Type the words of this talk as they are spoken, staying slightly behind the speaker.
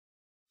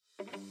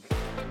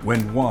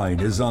When wine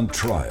is on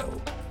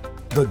trial,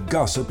 the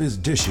gossip is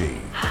dishy.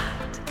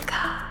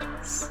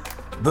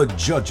 The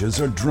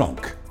judges are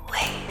drunk.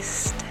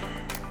 Wasted.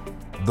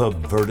 The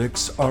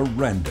verdicts are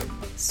random.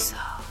 So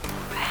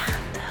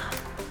random.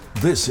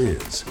 This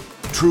is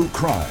True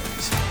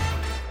Crimes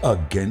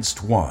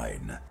Against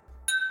Wine.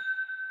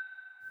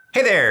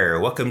 Hey there,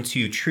 welcome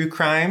to True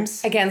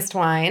Crimes Against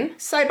Wine.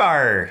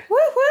 Sidebar.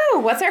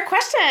 Woo-hoo, what's our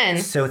question?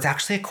 So it's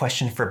actually a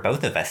question for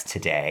both of us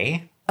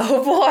today.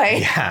 Oh boy.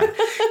 Yeah.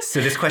 So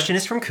this question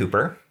is from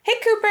Cooper. Hey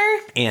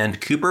Cooper. And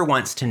Cooper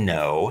wants to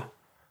know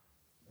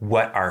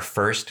what our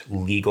first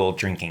legal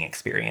drinking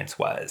experience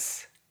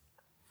was.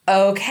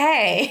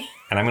 Okay.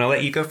 And I'm going to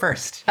let you go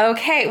first.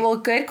 Okay, well,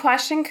 good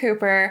question,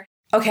 Cooper.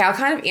 Okay, I'll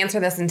kind of answer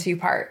this in two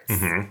parts.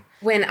 Mm-hmm.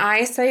 When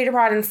I studied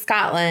abroad in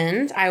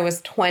Scotland, I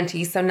was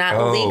 20, so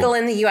not legal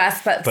in the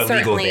US, but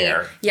certainly legal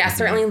there. Yeah,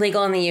 certainly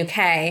legal in the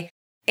UK.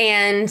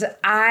 And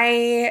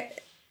I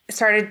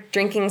started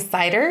drinking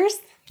ciders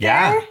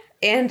Yeah. there,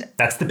 and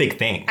That's the big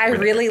thing. I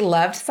really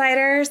loved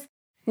ciders.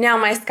 Now,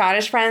 my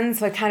Scottish friends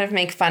would kind of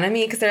make fun of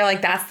me because they're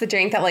like, that's the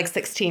drink that like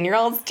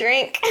 16-year-olds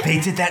drink. They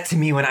did that to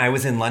me when I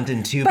was in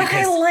London too, But I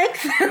because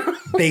like them.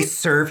 they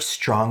served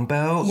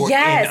Strongbow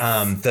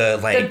Yes. in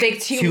the big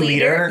 2 2 liter.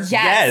 liter.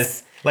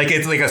 Yes. Like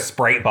it's like a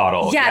Sprite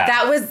bottle. Yeah,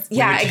 that was, We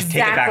would just exactly.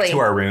 take it back to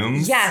our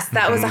rooms. Yes,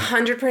 that was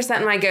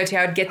 100% my go-to.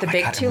 I would get the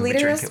big God, 2 and we would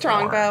liter of drink it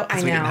Strongbow. more,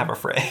 'cause I we know. didn't have a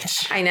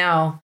fridge. I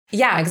know.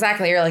 Yeah,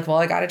 exactly. You're like, well,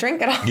 I got to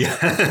drink it all.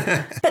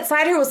 Yeah. But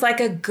cider was like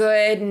a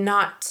good,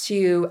 not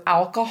too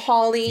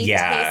alcohol-y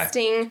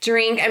tasting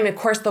drink. I mean, of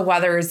course, the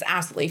weather is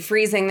absolutely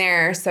freezing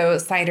there. So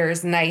cider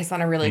is nice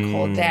on a really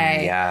cold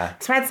day. Yeah.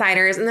 So I had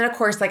ciders. And then, of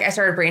course, like I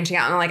started branching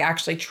out and like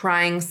actually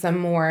trying some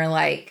more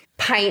like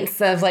pints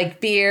of like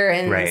beer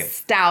and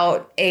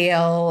stout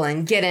ale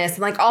and Guinness and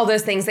like all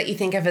those things that you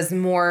think of as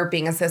more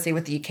being associated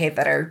with the UK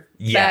that are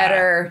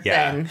better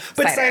than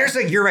But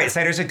cider. you're right.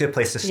 Cider's a good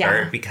place to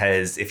start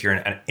because if you're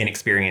an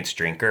inexperienced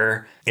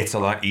drinker, it's a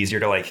lot easier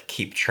to like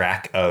keep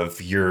track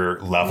of your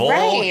level.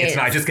 Right. It's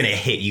not just going to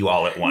hit you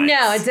all at once.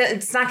 No,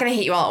 it's not going to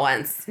hit you all at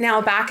once. Now,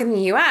 back in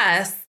the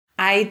US,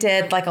 I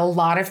did like a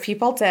lot of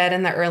people did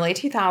in the early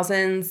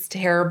 2000s,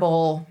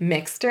 terrible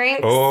mixed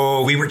drinks.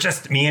 Oh,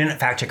 me and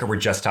Fact Checker were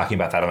just talking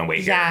about that on the way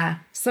here. Yeah.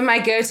 So my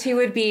go-to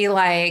would be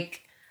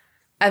like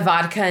a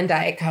vodka and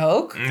Diet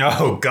Coke.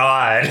 Oh,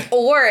 God.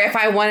 Or if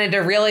I wanted to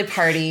really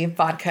party,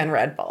 vodka and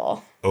Red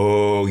Bull.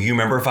 Oh, you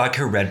remember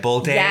vodka Red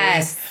Bull days?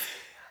 Yes.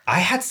 I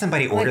had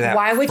somebody order Like, that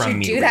why would from you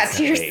me do that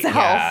to recently. yourself?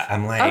 Yeah,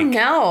 I'm like, Oh,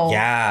 no.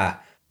 Yeah.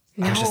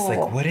 I was just No.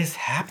 like, what is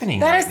happening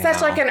That right is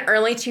such now? like an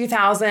early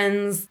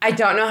 2000s. I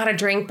don't know how to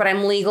drink, but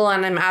I'm legal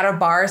and I'm at a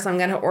bar, so I'm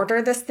going to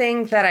order this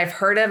thing that I've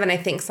heard of and I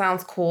think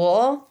sounds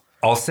cool.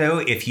 Also,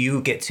 if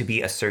you get to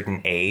be a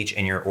certain age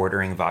and you're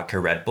ordering vodka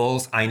Red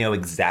Bulls, I know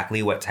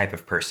exactly what type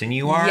of person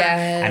you are.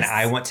 Yes. And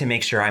I want to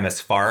make sure I'm as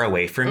far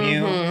away from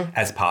you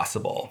as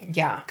possible.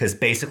 Yeah. Because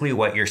basically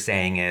what you're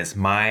saying is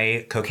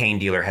my cocaine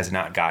dealer has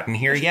not gotten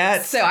here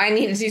yet. So I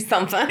need to do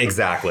something.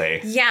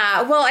 Exactly.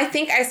 Yeah. Well, I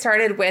think I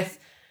started with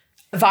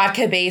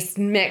vodka-based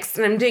mixed,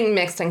 and I'm doing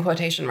mixed in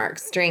quotation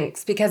marks,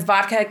 drinks, because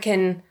vodka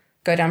can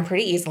go down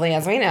pretty easily,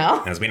 as we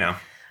know. As we know.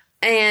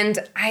 And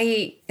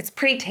it's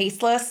pretty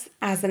tasteless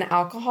as an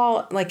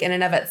alcohol, like in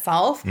and of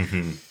itself.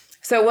 Mm-hmm.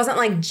 So it wasn't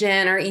like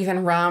gin or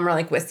even rum or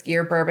like whiskey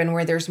or bourbon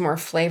where there's more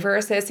flavor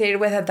associated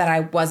with it that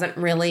I wasn't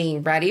really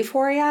ready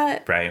for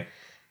yet. Right.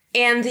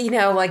 And,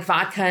 like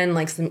vodka and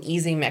like some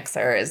easy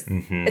mixers.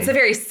 Mm-hmm. It's a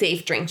very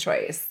safe drink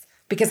choice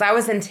because I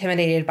was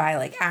intimidated by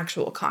like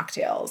actual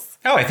cocktails.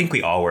 Oh, I think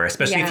we all were,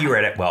 especially if Yeah. you were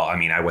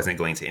I wasn't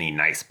going to any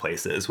nice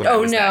places when I Oh,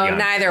 was that no, young.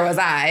 neither was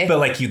I. But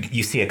like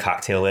you see a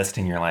cocktail list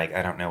and you're like,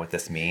 I don't know what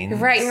this means.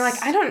 Right. And you're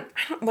like, I don't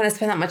want to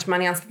spend that much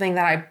money on something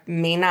that I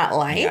may not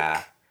like.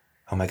 Yeah.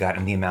 Oh my God.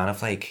 And the amount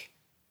of like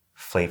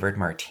flavored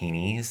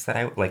martinis that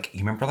I like, you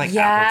remember like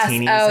Yes. apple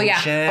teenies Oh, and yeah.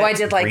 shit? Oh, I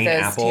did like Green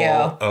those apple.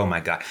 too. Oh my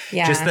God.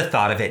 Yeah. Just the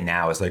thought of it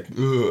now is like,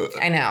 ugh.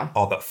 I know.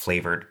 All the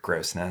flavored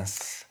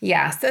grossness.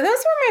 Yeah. So those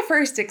were my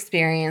first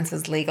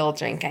experiences legal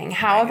drinking.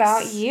 How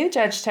about you,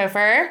 Judge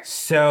Topher?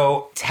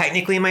 So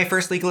technically my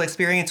first legal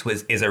experience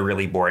is a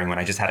really boring one.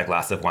 I just had a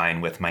glass of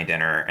wine with my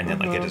dinner and then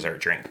like a dessert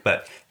drink.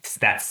 But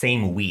that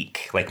same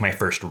week, like my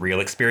first real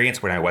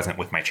experience when I wasn't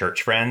with my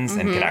church friends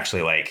and could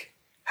actually like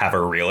have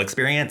a real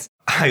experience,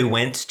 I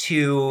went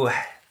to,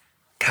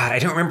 God, I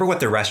don't remember what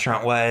the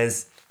restaurant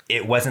was.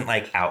 It wasn't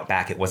like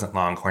Outback. It wasn't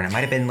Longhorn. It might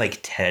have been like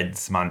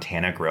Ted's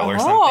Montana Grill or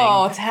something.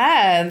 Oh,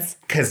 Ted's.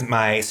 Because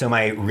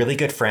my really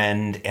good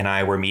friend and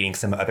I were meeting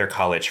some other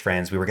college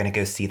friends. We were going to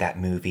go see that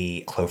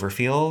movie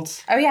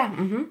Cloverfield. Oh, yeah.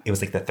 Mm-hmm. It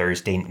was like the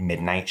Thursday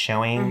midnight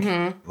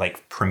showing,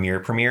 like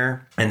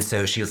premiere. And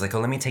so she was like, oh,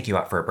 let me take you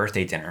out for a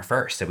birthday dinner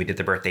first. So we did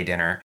the birthday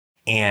dinner.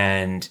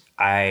 And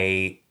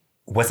I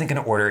wasn't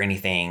going to order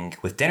anything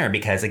with dinner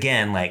because,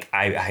 again, like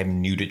I'm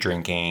new to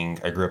drinking.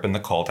 I grew up in the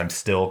cult. I'm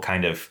still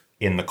kind of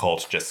in the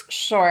cult, just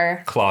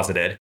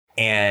closeted.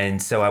 And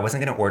so I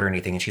wasn't going to order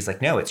anything. And she's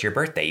like, no, it's your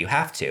birthday. You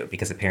have to.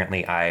 Because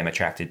apparently I am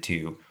attracted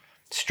to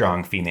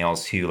strong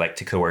females who like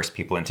to coerce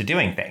people into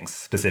doing things,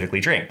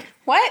 specifically drink.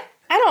 What?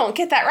 I don't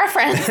get that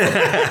reference.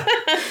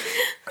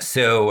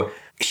 So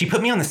she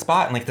put me on the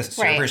spot, and like the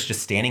server's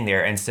just standing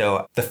there. And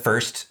so the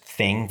first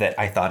thing that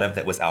I thought of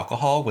that was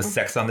alcohol was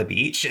Sex on the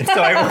Beach. And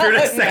so I ordered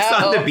a Sex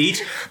on the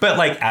Beach, but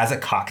like as a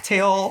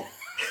cocktail.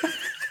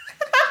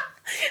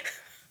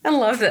 I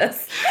love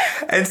this.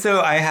 And so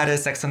I had a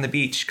Sex on the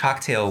Beach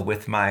cocktail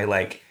with my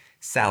like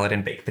salad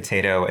and baked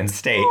potato and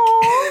steak.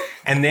 Aww.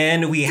 And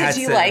then we had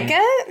Did you like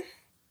it?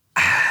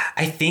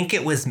 I think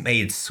it was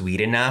made sweet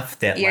enough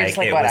that You're like just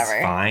like, it whatever.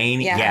 was fine.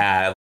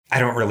 Yeah. I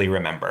don't really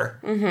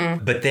remember.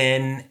 Mm-hmm. But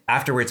then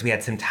afterwards, we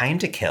had some time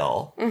to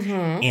kill.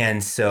 Mm-hmm.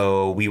 And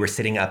so we were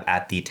sitting up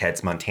at the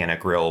Ted's Montana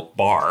Grill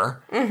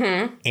bar.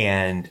 Mm-hmm.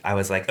 And I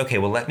was like, okay,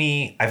 well,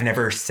 I've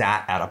never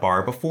sat at a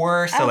bar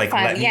before. So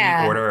let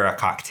me order a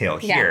cocktail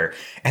here.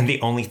 And the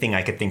only thing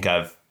I could think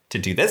of to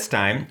do this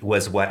time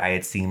was what I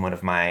had seen one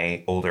of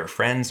my older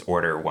friends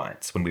order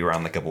once when we were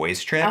on like a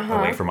boys trip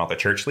away from all the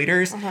church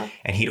leaders.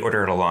 And he'd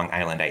ordered a Long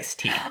Island iced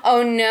tea.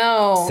 Oh,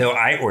 no. So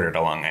I ordered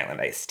a Long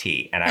Island iced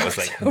tea. And I was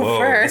like,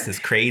 whoa, this is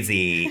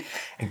crazy.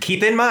 And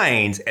keep in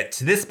mind,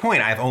 to this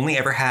point, I've only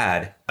ever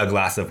had a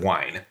glass of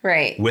wine.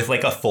 Right. With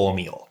like a full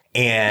meal.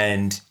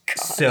 And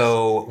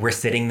so we're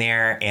sitting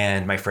there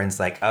and my friend's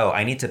like, oh,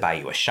 I need to buy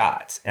you a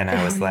shot. And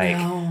I was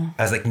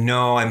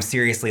no, I'm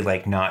seriously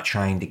like not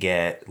trying to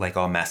get like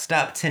all messed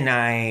up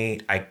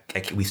tonight.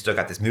 We still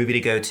got this movie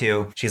to go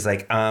to. She's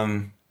like,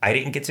 I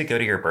didn't get to go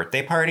to your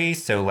birthday party.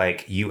 So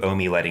like you owe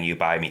me letting you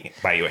buy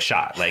you a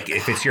shot. Like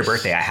if it's your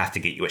birthday, I have to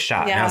get you a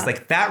shot. Yeah. And I was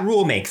like, that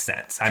rule makes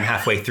sense. I'm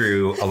halfway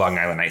through a Long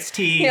Island iced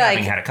tea,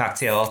 having had a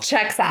cocktail.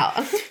 Checks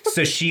out.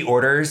 So she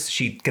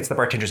gets the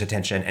bartender's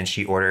attention and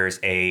she orders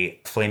a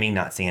Flaming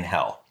Nazi in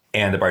Hell.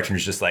 And the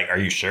bartender's just like, are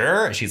you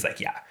sure? And she's like,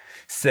 yeah.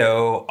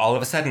 So all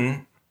of a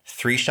sudden,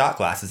 3 shot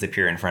glasses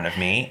appear in front of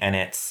me,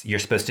 and you're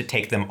supposed to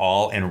take them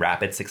all in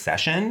rapid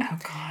succession. Oh,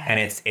 God. And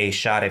it's a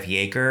shot of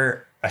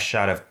Jaeger, a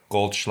shot of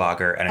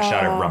Goldschlager, and a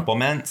shot of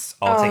Rumpelmans,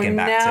 all taken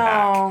back to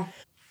back.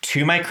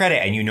 To my credit,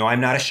 and you know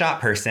I'm not a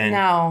shot person.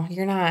 No,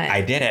 you're not.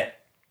 I did it.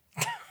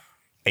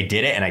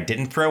 And I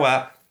didn't throw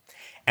up.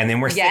 And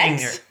then we're sitting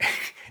there.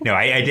 No,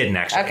 I didn't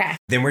actually. Okay.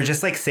 Then we're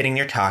just like sitting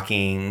there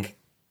talking.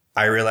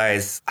 I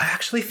realize I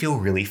actually feel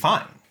really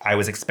fine. I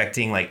was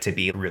expecting like to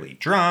be really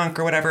drunk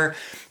or whatever,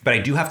 but I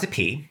do have to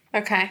pee.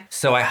 Okay.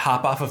 So I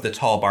hop off of the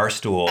tall bar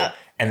stool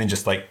and then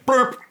just like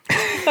burp.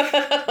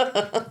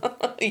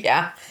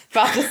 Yeah,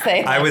 about to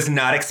say that. I was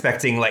not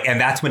expecting like,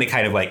 and that's when it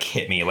kind of like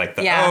hit me like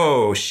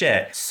oh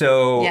shit.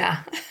 So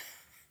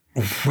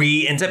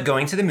we end up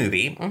going to the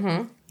movie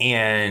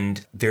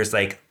and there's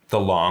like the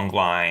long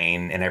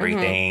line and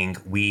everything.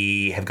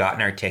 We have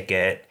gotten our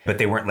ticket, but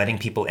they weren't letting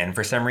people in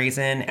for some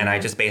reason. And I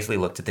just basically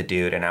looked at the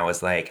dude and I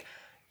was like,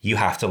 you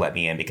have to let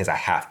me in because I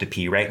have to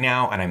pee right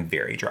now and I'm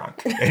very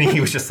drunk. And he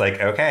was just like,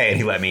 okay. And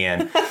he let me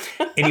in.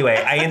 Anyway,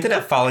 I ended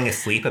up falling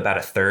asleep about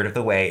a third of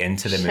the way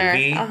into the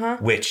movie,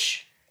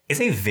 which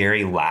is a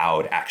very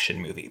loud action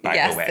movie, by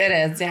the way. Yes,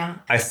 it is, yeah.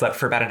 I slept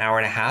for about an hour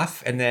and a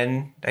half and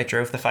then I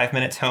drove the 5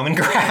 minutes home and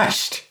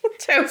crashed.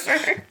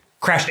 Topher.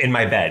 Crashed in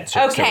my bed.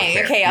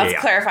 Okay, I'll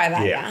clarify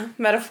that,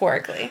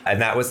 metaphorically.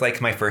 And that was like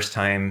my first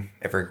time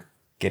ever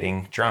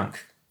getting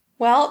drunk.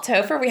 Well,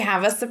 Topher, we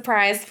have a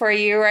surprise for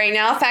you right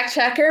now. Fact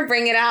checker,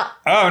 bring it out.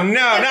 Oh, no,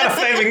 not a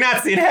Flaming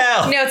Nazi in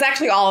Hell. No, it's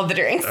actually all of the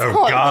drinks. Oh,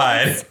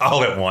 God.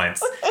 All at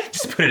once.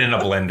 Just put it in a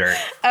blender.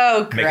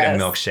 Oh, gross. Make it a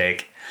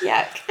milkshake.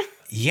 Yuck.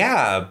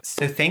 Yeah.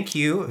 So thank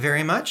you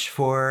very much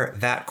for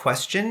that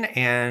question.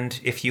 And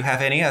if you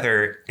have any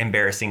other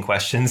embarrassing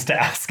questions to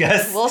ask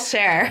us, we'll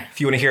share.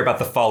 If you want to hear about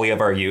the folly of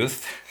our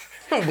youth,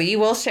 we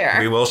will share.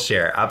 We will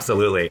share.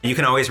 Absolutely. You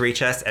can always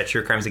reach us at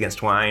True Crimes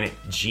Against Wine,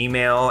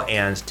 Gmail,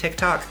 and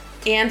TikTok.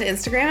 And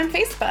Instagram and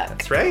Facebook.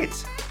 That's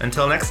right.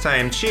 Until next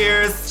time,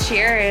 cheers.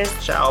 Cheers.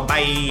 Ciao.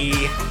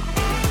 Bye.